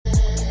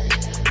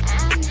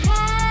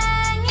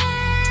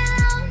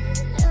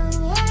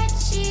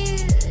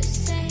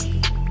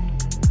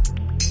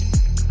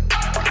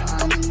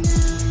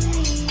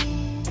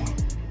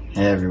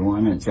Hey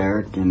everyone, it's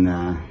Eric, and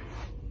the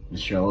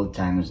show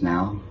time is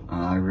now.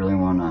 I really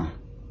wanna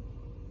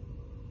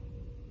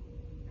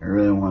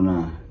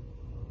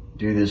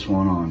do this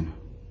one on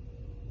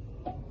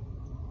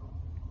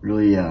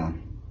really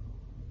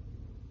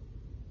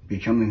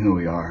becoming who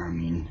we are. I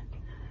mean,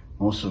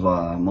 most of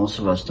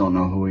us don't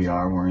know who we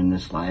are. We're in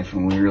this life,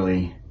 and we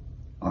really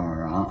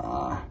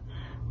are.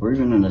 We're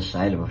even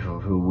undecided of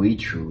who we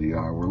truly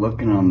are. We're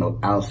looking on the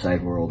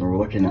outside world, or we're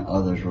looking at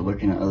others, we're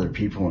looking at other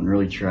people, and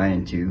really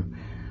trying to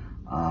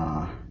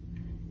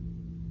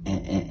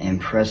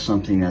impress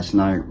something that's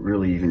not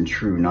really even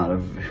true, not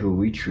of who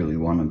we truly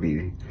want to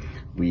be.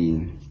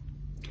 We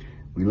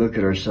look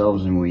at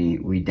ourselves and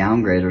we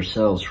downgrade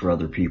ourselves for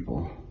other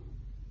people,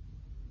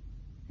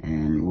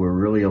 and we're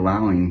really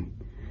allowing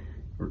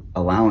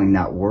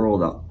that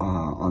world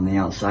on the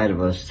outside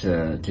of us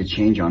to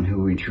change on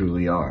who we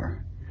truly are.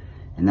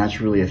 And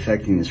that's really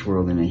affecting this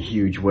world in a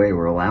huge way.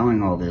 We're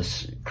allowing all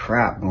this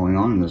crap going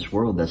on in this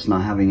world that's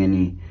not having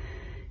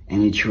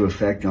any true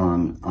effect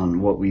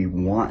on what we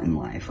want in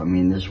life. I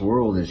mean, this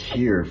world is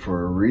here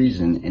for a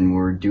reason, and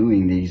we're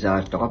doing the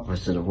exact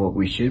opposite of what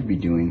we should be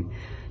doing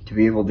to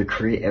be able to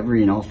create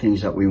every and all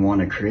things that we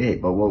want to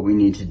create. But what we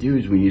need to do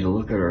is we need to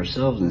look at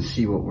ourselves and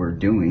see what we're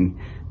doing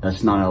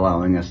that's not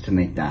allowing us to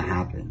make that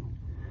happen.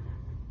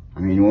 I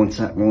mean, one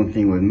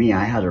thing with me,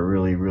 I had to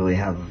really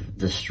have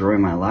destroy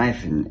my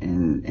life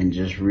and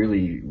just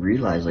really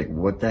realize, like,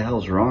 what the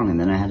hell's wrong. And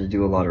then I had to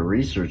do a lot of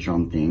research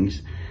on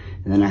things,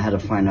 and then I had to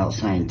find out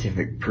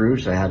scientific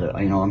proofs. I had to,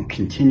 I'm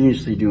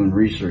continuously doing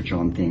research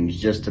on things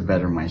just to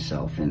better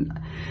myself.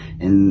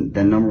 And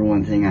the number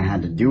one thing I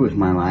had to do with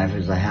my life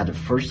is I had to,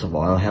 first of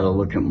all, I had to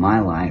look at my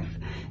life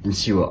and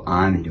see what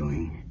I'm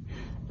doing.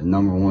 The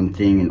number one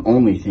thing and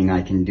only thing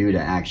I can do to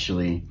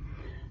actually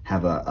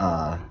have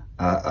a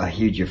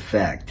huge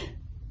effect,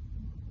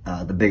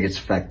 the biggest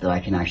effect that I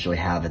can actually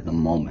have at the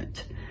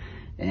moment.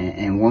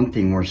 And one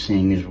thing we're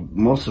seeing is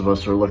most of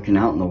us are looking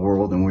out in the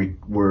world, and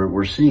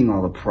we're seeing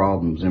all the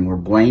problems, and we're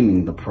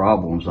blaming the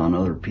problems on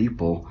other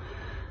people.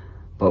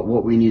 But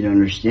what we need to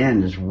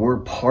understand is we're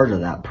part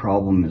of that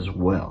problem as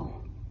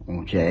well.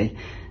 Okay?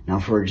 Now,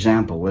 for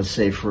example, let's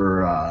say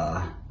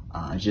for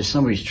just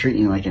somebody's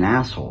treating you like an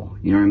asshole.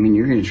 You know what I mean?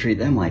 You're going to treat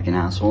them like an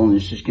asshole, and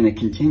it's just going to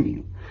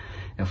continue.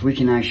 If we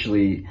can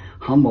actually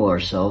humble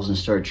ourselves and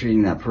start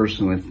treating that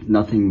person with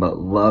nothing but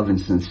love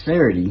and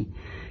sincerity,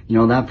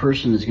 that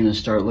person is going to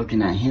start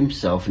looking at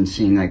himself and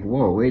seeing, like,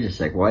 whoa, wait a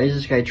sec, why is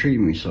this guy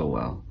treating me so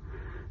well?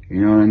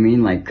 You know what I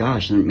mean? Like,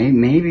 gosh,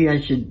 maybe I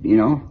should,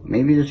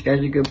 maybe this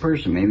guy's a good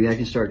person. Maybe I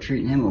can start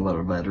treating him a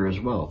little better as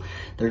well.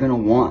 They're going to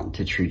want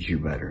to treat you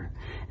better.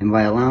 And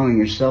by allowing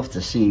yourself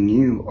to seeing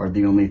you are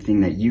the only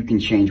thing that you can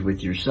change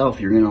with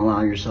yourself, you're going to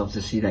allow yourself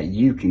to see that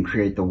you can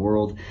create the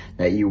world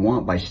that you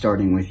want by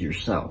starting with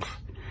yourself.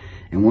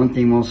 And one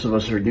thing most of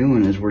us are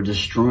doing is we're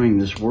destroying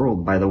this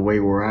world by the way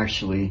we're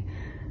actually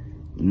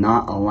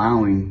not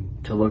allowing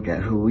to look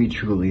at who we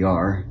truly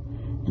are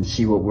and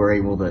see what we're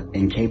able to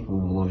and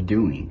capable of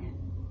doing.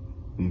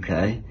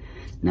 Okay?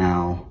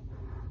 Now,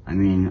 I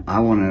mean,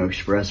 I want to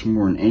express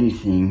more than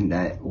anything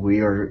that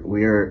we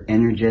are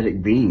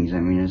energetic beings. I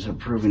mean, it's a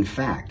proven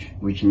fact.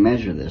 We can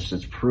measure this.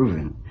 It's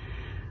proven.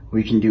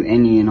 We can do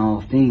any and all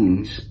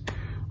things,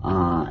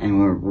 and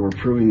we're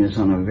proving this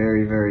on a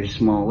very, very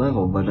small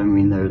level. But I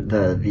mean,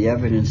 the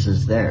evidence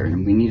is there,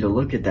 and we need to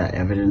look at that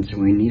evidence,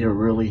 and we need to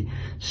really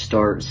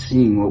start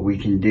seeing what we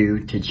can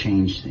do to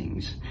change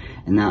things.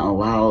 And that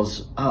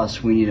allows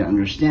us, we need to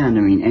understand,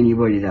 I mean,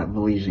 anybody that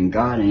believes in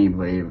God,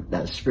 anybody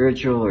that's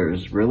spiritual or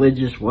is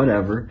religious,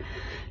 whatever,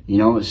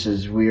 it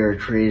says we are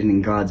created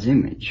in God's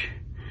image.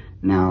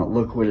 Now,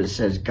 look what it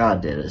says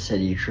God did. It said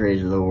He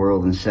created the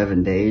world in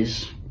 7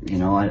 days. I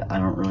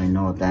don't really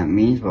know what that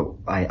means, but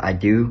I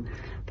do.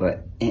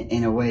 But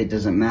in a way, it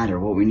doesn't matter.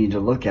 What we need to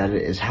look at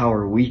it is, how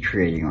are we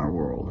creating our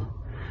world?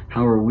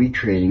 How are we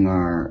creating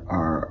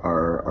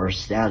our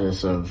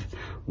status of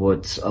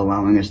what's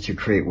allowing us to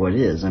create what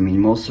is? I mean,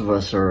 most of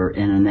us are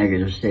in a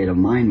negative state of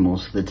mind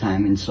most of the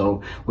time, and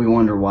so we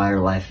wonder why our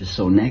life is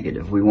so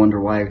negative. We wonder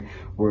why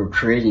we're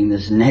creating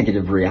this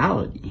negative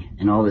reality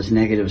and all this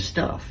negative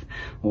stuff.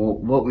 Well,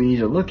 what we need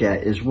to look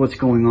at is what's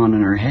going on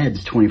in our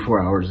heads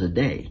 24 hours a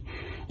day.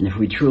 And if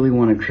we truly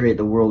want to create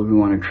the world we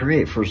want to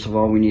create, first of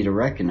all, we need to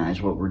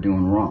recognize what we're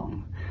doing wrong.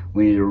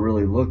 We need to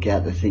really look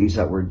at the things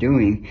that we're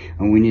doing,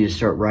 and we need to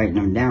start writing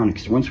them down,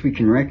 because once we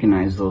can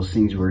recognize those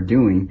things we're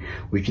doing,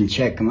 we can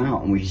check them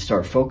out, and we can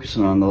start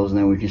focusing on those, and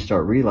then we can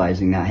start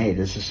realizing that, hey,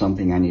 this is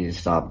something I need to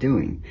stop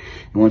doing.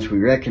 And once we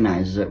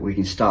recognize that, we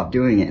can stop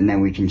doing it, and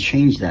then we can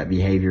change that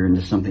behavior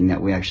into something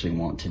that we actually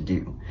want to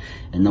do.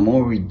 And the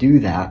more we do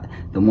that,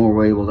 the more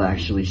we're able to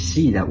actually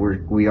see that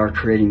we are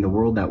creating the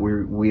world that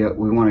we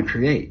want to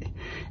create.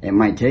 It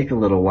might take a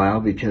little while,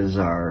 because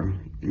our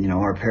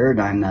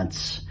paradigm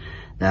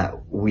that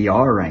we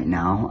are right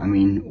now. I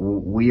mean,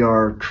 we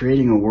are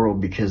creating a world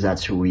because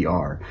that's who we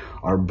are.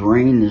 Our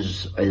brain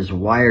is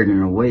wired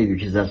in a way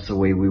because that's the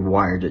way we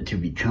wired it to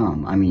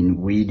become. I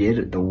mean, we did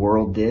it, the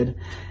world did,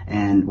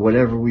 and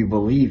whatever we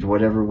believed,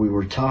 whatever we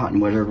were taught,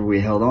 and whatever we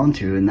held on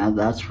to, and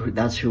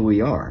that's who we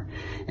are.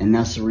 And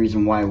that's the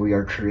reason why we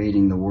are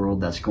creating the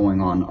world that's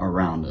going on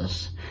around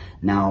us.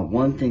 Now,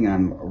 one thing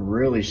I'm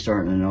really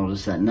starting to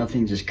notice, that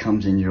nothing just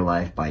comes in your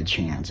life by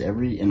chance.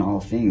 Every and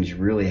all things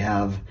really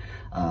have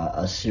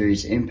a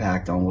serious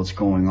impact on what's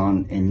going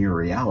on in your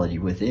reality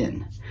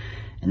within.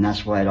 And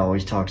that's why it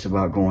always talks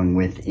about going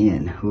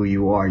within, who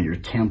you are, your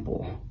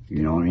temple.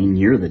 You know what I mean?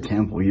 You're the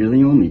temple. You're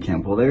the only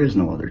temple. There is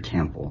no other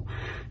temple.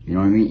 You know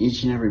what I mean?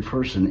 Each and every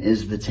person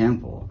is the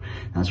temple.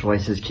 That's why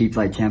it says keep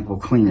thy temple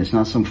clean. It's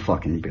not some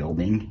fucking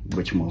building,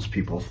 which most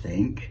people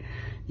think.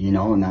 You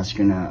know, and that's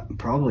gonna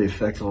probably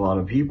affect a lot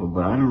of people,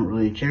 but I don't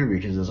really care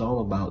because it's all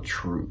about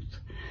truth.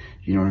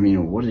 You know what I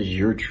mean? What is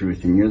your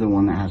truth? And you're the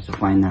one that has to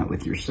find that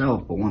with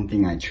yourself. But one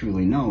thing I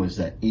truly know is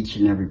that each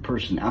and every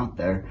person out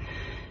there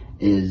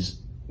is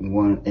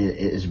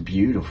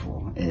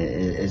beautiful,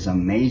 is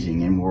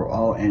amazing, and we're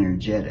all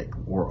energetic.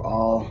 We're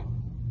all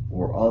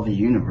the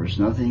universe.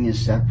 Nothing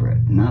is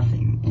separate.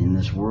 Nothing in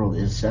this world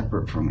is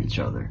separate from each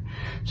other.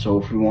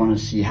 So if we want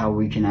to see how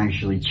we can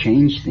actually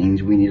change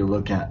things, we need to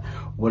look at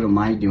what am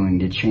I doing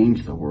to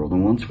change the world?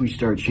 And once we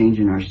start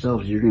changing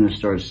ourselves, you're going to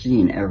start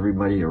seeing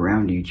everybody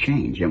around you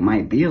change. It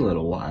might be a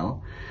little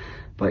while,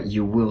 but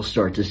you will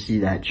start to see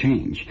that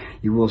change.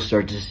 You will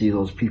start to see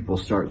those people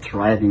start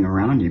thriving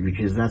around you,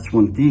 because that's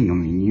one thing. I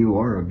mean, you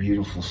are a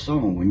beautiful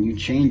soul. When you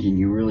change and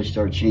you really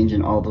start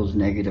changing all those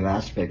negative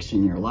aspects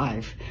in your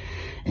life,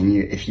 and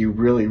if you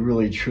really,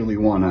 really, truly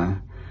want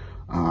to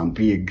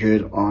be a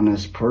good,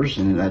 honest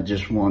person that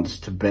just wants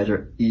to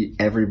better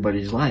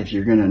everybody's life,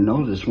 you're going to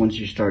notice once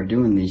you start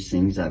doing these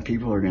things that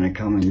people are going to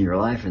come into your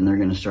life and they're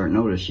going to start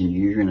noticing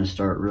you. You're going to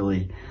start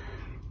really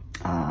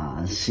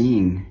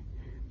seeing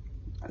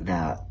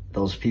that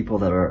those people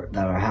that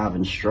are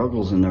having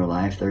struggles in their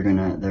life, they're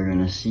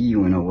gonna see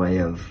you in a way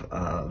of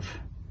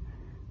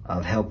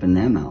helping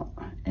them out.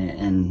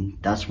 And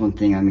that's one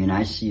thing. I mean,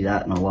 I see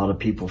that in a lot of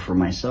people for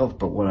myself,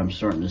 but what I'm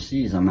starting to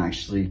see is I'm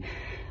actually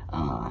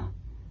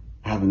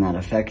having that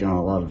effect on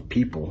a lot of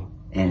people.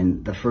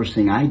 And the first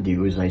thing I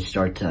do is I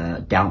start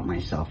to doubt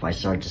myself. I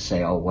start to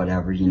say, oh,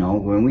 whatever, you know.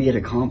 When we get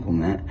a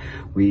compliment,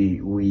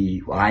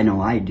 I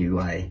know I do,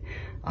 I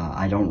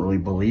don't really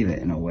believe it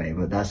in a way,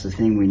 but that's the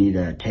thing. We need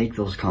to take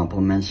those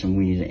compliments and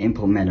we need to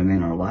implement them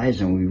in our lives,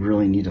 and we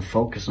really need to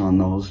focus on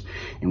those,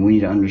 and we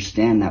need to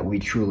understand that we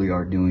truly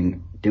are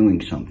doing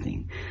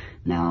something.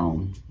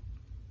 Now,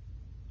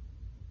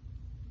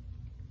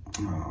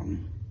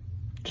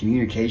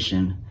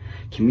 communication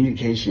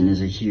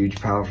is a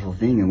huge, powerful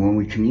thing, and when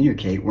we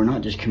communicate, we're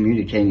not just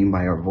communicating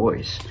by our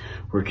voice.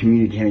 We're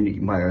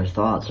communicating by our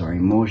thoughts, our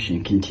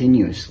emotion,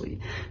 continuously.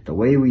 The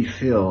way we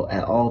feel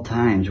at all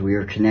times, we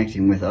are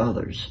connecting with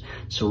others.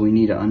 So we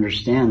need to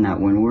understand that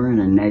when we're in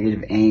a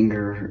negative,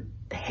 anger,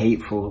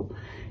 hateful,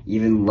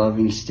 even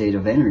loving state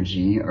of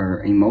energy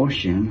or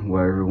emotion,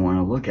 wherever we want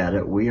to look at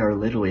it, we are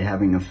literally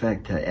having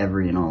effect to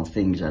every and all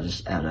things at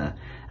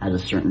a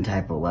certain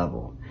type of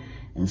level.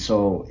 And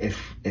so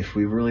if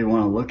we really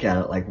want to look at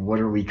it, like, what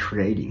are we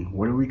creating?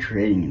 What are we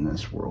creating in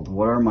this world?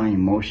 What are my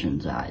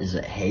emotions at? Is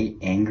it hate,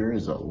 anger?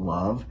 Is it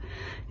love?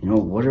 You know,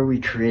 what are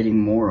we creating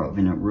more of?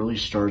 And it really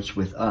starts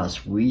with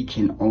us. We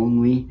can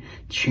only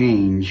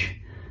change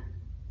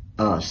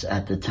us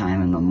at the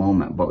time and the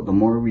moment. But the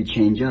more we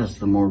change us,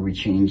 the more we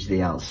change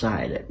the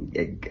outside.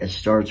 It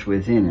starts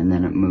within and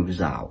then it moves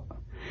out.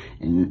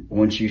 And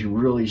once you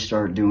really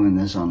start doing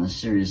this on a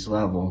serious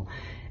level,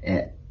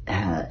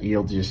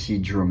 you'll just see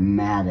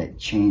dramatic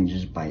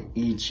changes by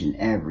each and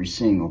every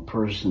single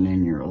person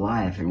in your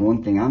life. And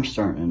one thing I'm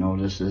starting to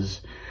notice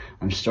is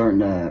I'm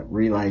starting to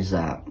realize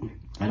that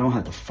I don't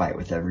have to fight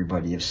with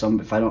everybody. If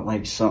I don't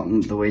like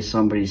something, the way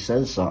somebody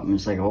says something,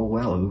 it's like, oh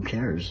well, who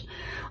cares?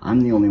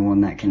 I'm the only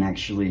one that can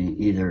actually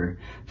either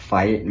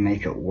fight it and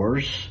make it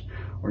worse,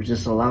 or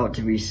just allow it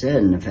to be said.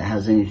 And if it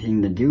has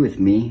anything to do with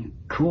me,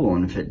 cool.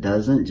 And if it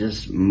doesn't,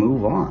 just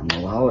move on.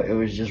 Allow it. It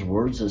was just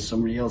words that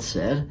somebody else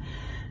said.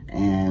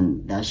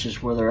 And that's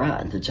just where they're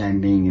at the time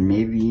being. And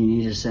maybe you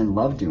need to send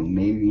love to them.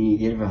 Maybe you need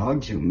to give a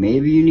hug to them.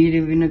 Maybe you need to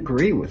even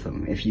agree with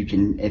them if you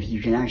can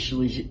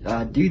actually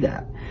do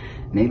that.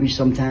 Maybe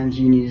sometimes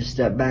you need to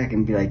step back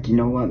and be like, you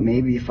know what?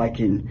 Maybe if I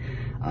can,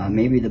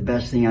 maybe the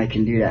best thing I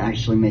can do to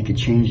actually make a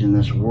change in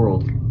this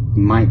world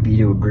might be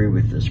to agree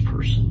with this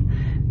person.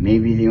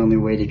 Maybe the only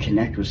way to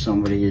connect with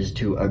somebody is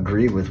to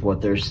agree with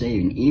what they're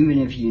saying, even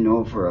if you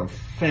know for a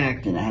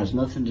fact and it has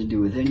nothing to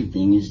do with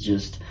anything. Is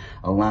just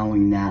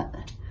allowing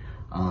that.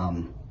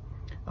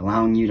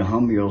 Allowing you to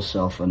humble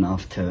yourself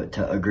enough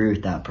to agree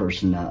with that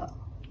person,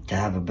 to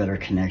have a better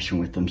connection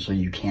with them so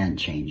you can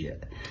change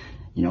it.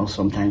 You know,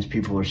 sometimes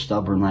people are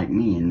stubborn like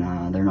me,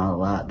 and they're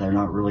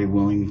not really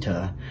willing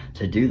to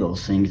do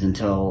those things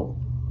until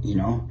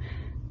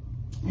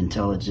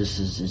it just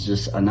is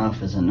just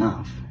enough is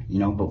enough. you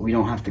know, but we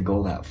don't have to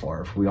go that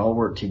far. If we all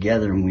work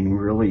together and we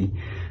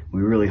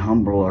really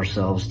humble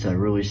ourselves to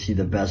really see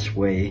the best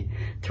way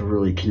to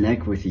really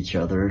connect with each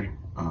other.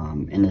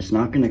 And it's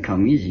not going to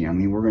come easy. I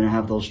mean, we're going to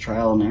have those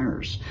trial and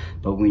errors,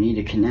 but we need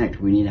to connect.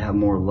 We need to have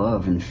more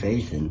love and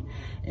faith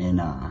in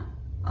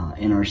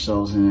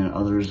ourselves and in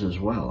others as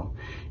well.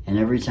 And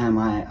every time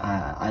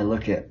I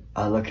look at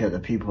the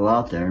people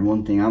out there, and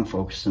one thing I'm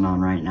focusing on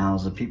right now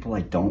is the people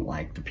I don't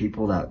like, the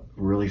people that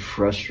really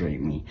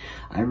frustrate me.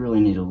 I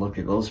really need to look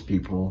at those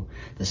people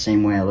the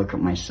same way I look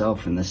at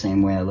myself and the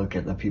same way I look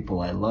at the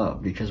people I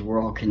love, because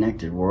we're all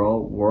connected. We're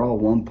all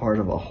one part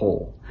of a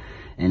whole.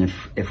 And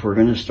if we're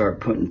going to start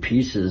putting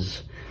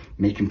pieces,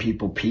 making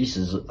people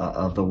pieces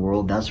of the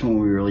world, that's when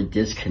we really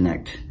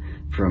disconnect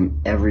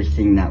from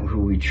everything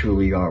who we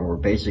truly are. We're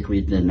basically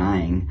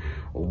denying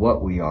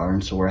what we are,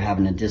 and so we're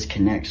having to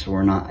disconnect, so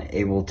we're not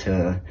able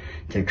to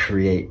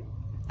create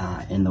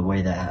in the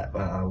way that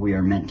we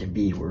are meant to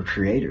be. We're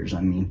creators. I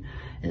mean,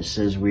 it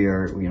says we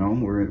are, you know,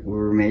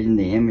 we're made in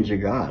the image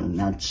of God, and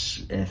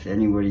that's, if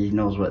anybody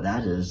knows what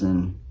that is,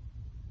 then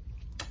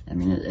I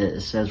mean,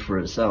 it says for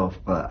itself.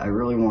 But I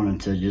really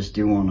wanted to just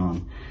do one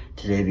on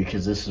today,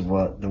 because this is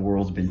what the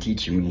world's been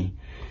teaching me,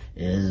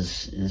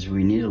 is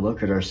we need to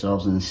look at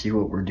ourselves and see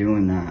what we're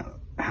doing,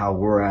 how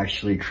we're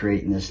actually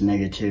creating this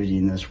negativity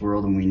in this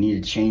world, and we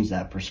need to change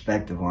that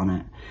perspective on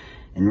it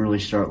and really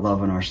start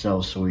loving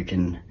ourselves so we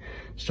can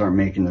start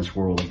making this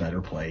world a better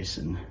place.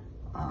 And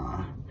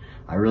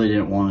I really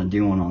didn't want to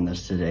do one on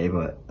this today,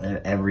 but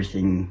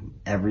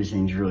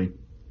everything's really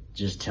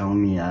just telling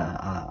me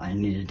I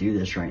need to do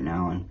this right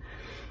now, and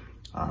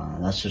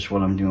that's just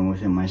what I'm doing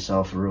within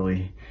myself,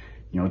 really,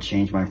 you know,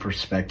 change my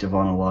perspective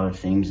on a lot of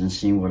things and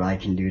seeing what I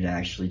can do to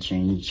actually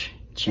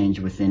change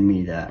within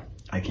me, that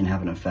I can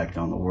have an effect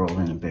on the world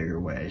in a bigger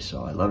way.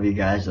 So I love you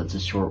guys. That's a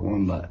short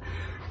one, but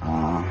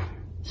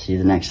see you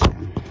the next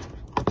time.